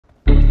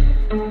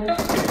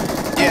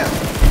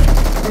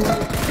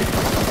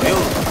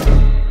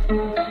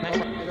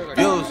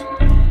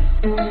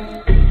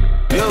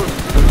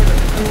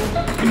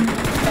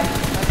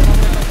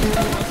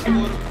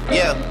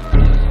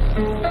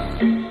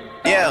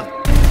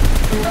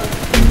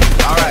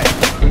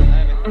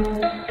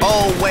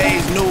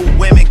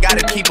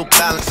gotta keep a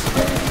balance.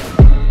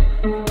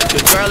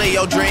 The girl of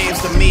your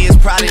dreams to me is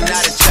probably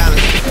not a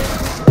challenge.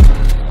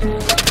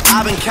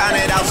 I've been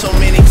counted out so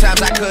many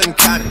times I couldn't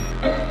count it.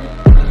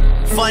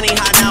 Funny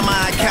how now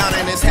my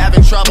accountant is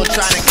having trouble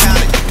trying to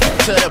count it.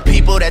 To the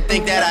people that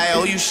think that I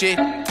owe you shit,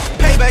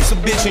 payback's a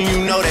bitch and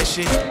you know that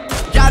shit.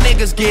 Y'all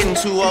niggas getting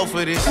too old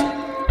for this.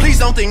 Please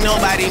don't think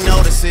nobody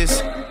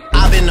notices.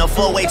 I've been up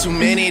for way too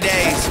many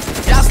days.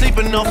 Y'all sleep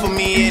enough for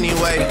me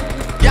anyway.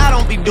 Y'all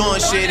don't be doing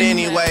shit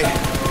anyway.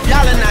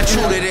 Y'all are not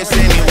true to this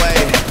anyway.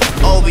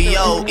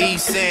 OVO,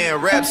 East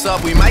End, reps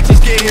up, we might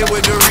just get hit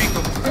with the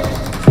Rico.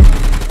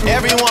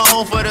 Everyone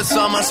home for the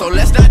summer, so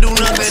let's not do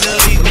nothing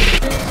illegal.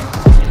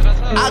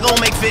 I gon'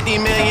 make 50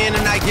 million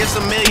and I give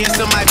some millions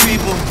to my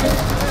people.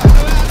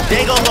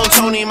 They gon' go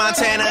Tony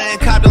Montana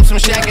and cop them some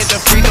Shaq at the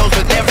free throws,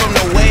 but they're from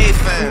the wave,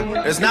 fam.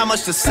 There's not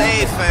much to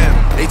say,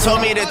 fam. They told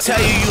me to tell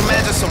you, you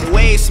man are some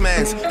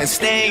wastemans and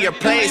stay in your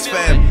place,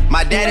 fam.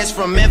 My dad is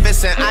from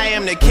Memphis and I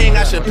am the king.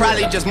 I should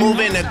probably just move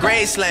into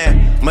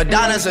Graceland.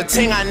 Madonna's a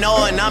ting I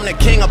know and I'm the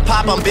king of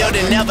pop. I'm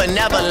building Never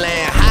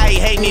Neverland. How he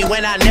hate me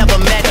when I never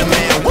met the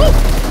man. Woo!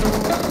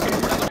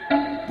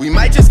 We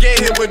might just get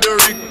hit with the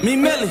Rico. Me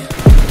Millie,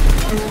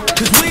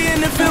 cause we in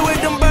the field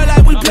with them bird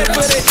like we play for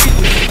the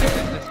Eagles.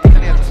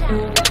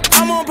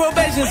 I'm on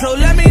probation, so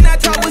let me not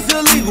talk what's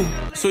illegal.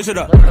 Switch it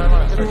up.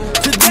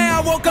 Today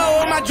I woke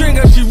up with my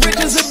drinker, she rich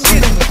as a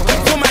beetle.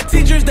 For my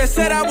teachers that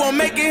said I won't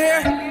make it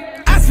here,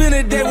 I spent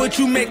a day what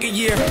you make a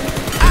year.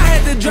 I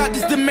had to drop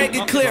this to make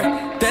it clear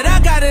that I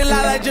got it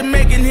lot like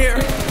Jamaican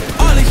here.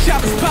 All these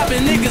shoppers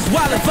popping, niggas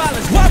wildin'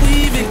 violence. Why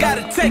we even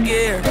gotta take it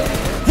here?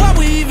 Why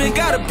we even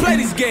gotta play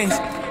these games?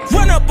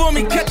 Run up on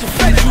me, catch a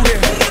face, you there.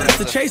 That's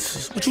the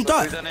chasers, what you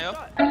thought?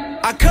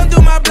 I come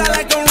through my block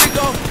like I'm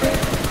Rico.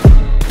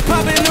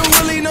 Poppin' no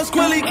willy, no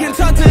squilly, can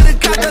talk to the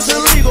cop, that's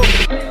illegal.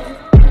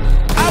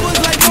 I was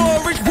like,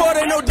 no rich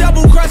water, no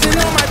double crossing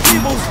on my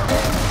people.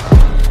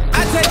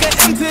 I take an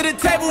M to the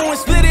table and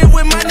split it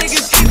with my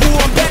niggas equal.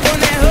 I'm back on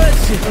that hood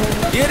shit,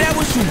 yeah, that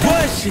was you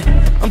bullshit.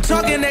 I'm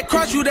talking that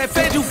cross you, that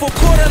fed you for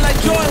quarter like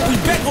Jordan. We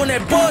back on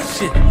that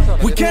bullshit.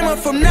 We came up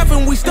from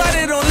nothing, we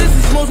started on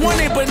lists most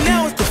wanted, but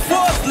now it's the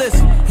fourth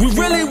list. We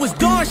really was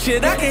doing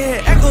shit. I can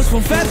hear echoes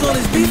from fans on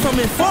this beat from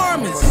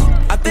informants.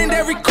 I think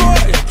they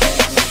recorded.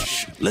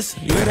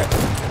 Listen, you hear that?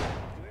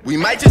 We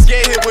might just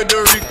get hit with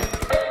the Rico.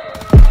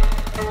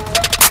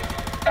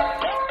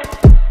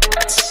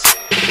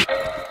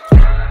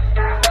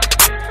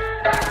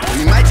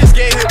 We might just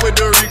get hit with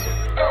the Rico.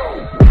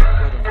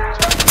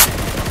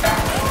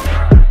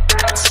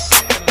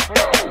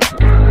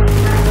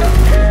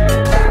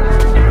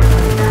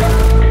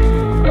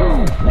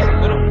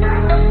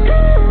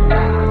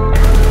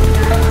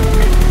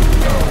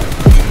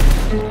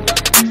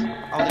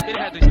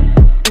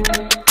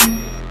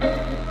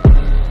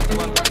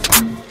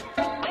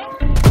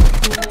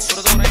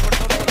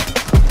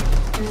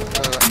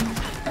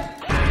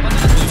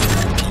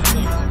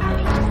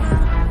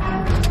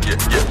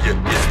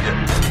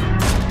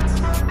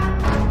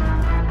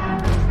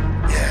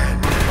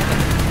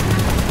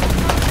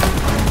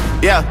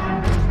 Yeah.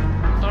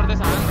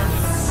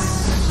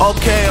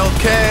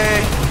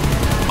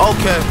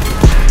 Okay.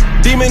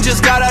 Demon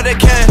just got out of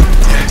can.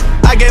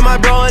 I gave my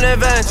bro an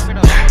advance.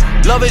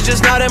 Love is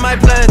just not in my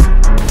plans.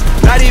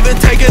 Not even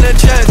taking a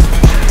chance.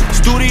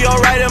 Studio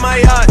right in my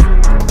yacht.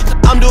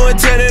 I'm doing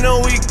 10 in a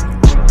week.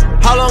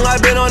 How long I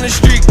been on the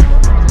street?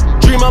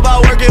 Dream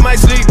about work in my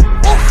sleep.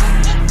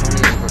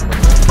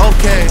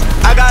 Okay,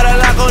 I got a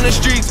lock on the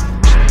streets.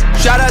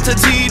 Shout out to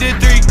T the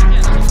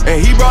 3.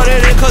 And he brought it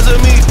in cause of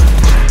me.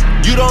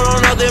 You don't know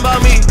nothing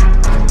about me.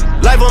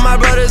 Life of my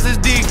brothers is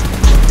deep.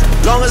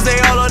 Long as they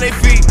all on their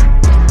feet.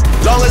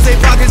 Long as they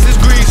pockets is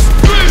grease.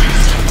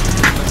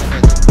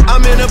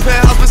 I'm in a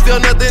penthouse but still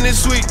nothing is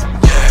sweet.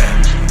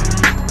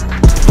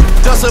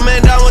 Dust a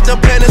man down with the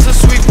pen, it's a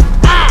sweep.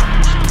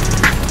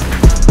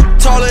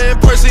 Taller in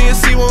person, you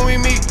see when we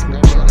meet.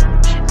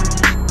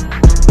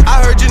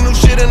 I heard your new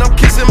shit and I'm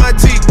kissing my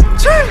teeth.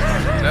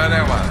 No,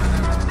 that one.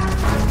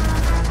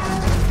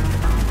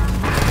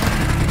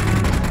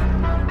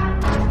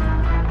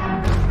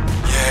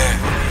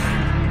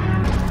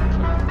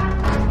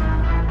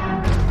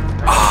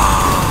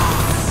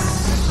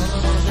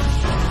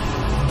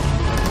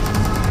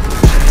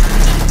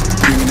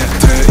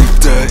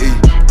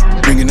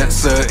 Bringing that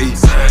 30,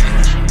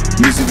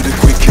 music with a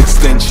quick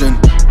extension,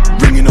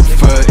 ringing up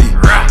 30.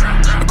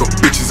 I got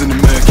bitches in the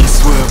murky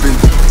swerving,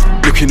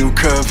 looking all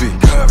curvy.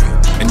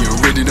 And you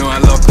already know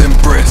I love them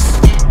breasts,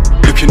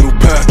 looking all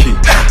perky.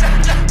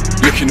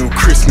 Looking all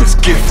Christmas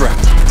gift wrap,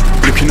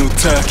 looking all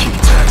turkey.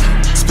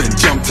 Spent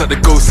jumped at the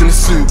ghost in the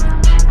suit,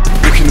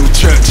 looking all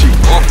churchy.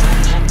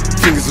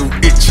 Fingers all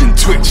itching,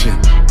 twitching,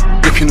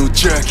 looking all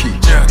jerky.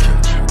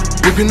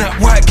 Whipping that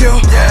white girl,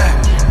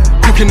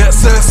 cooking that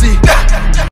Cersei.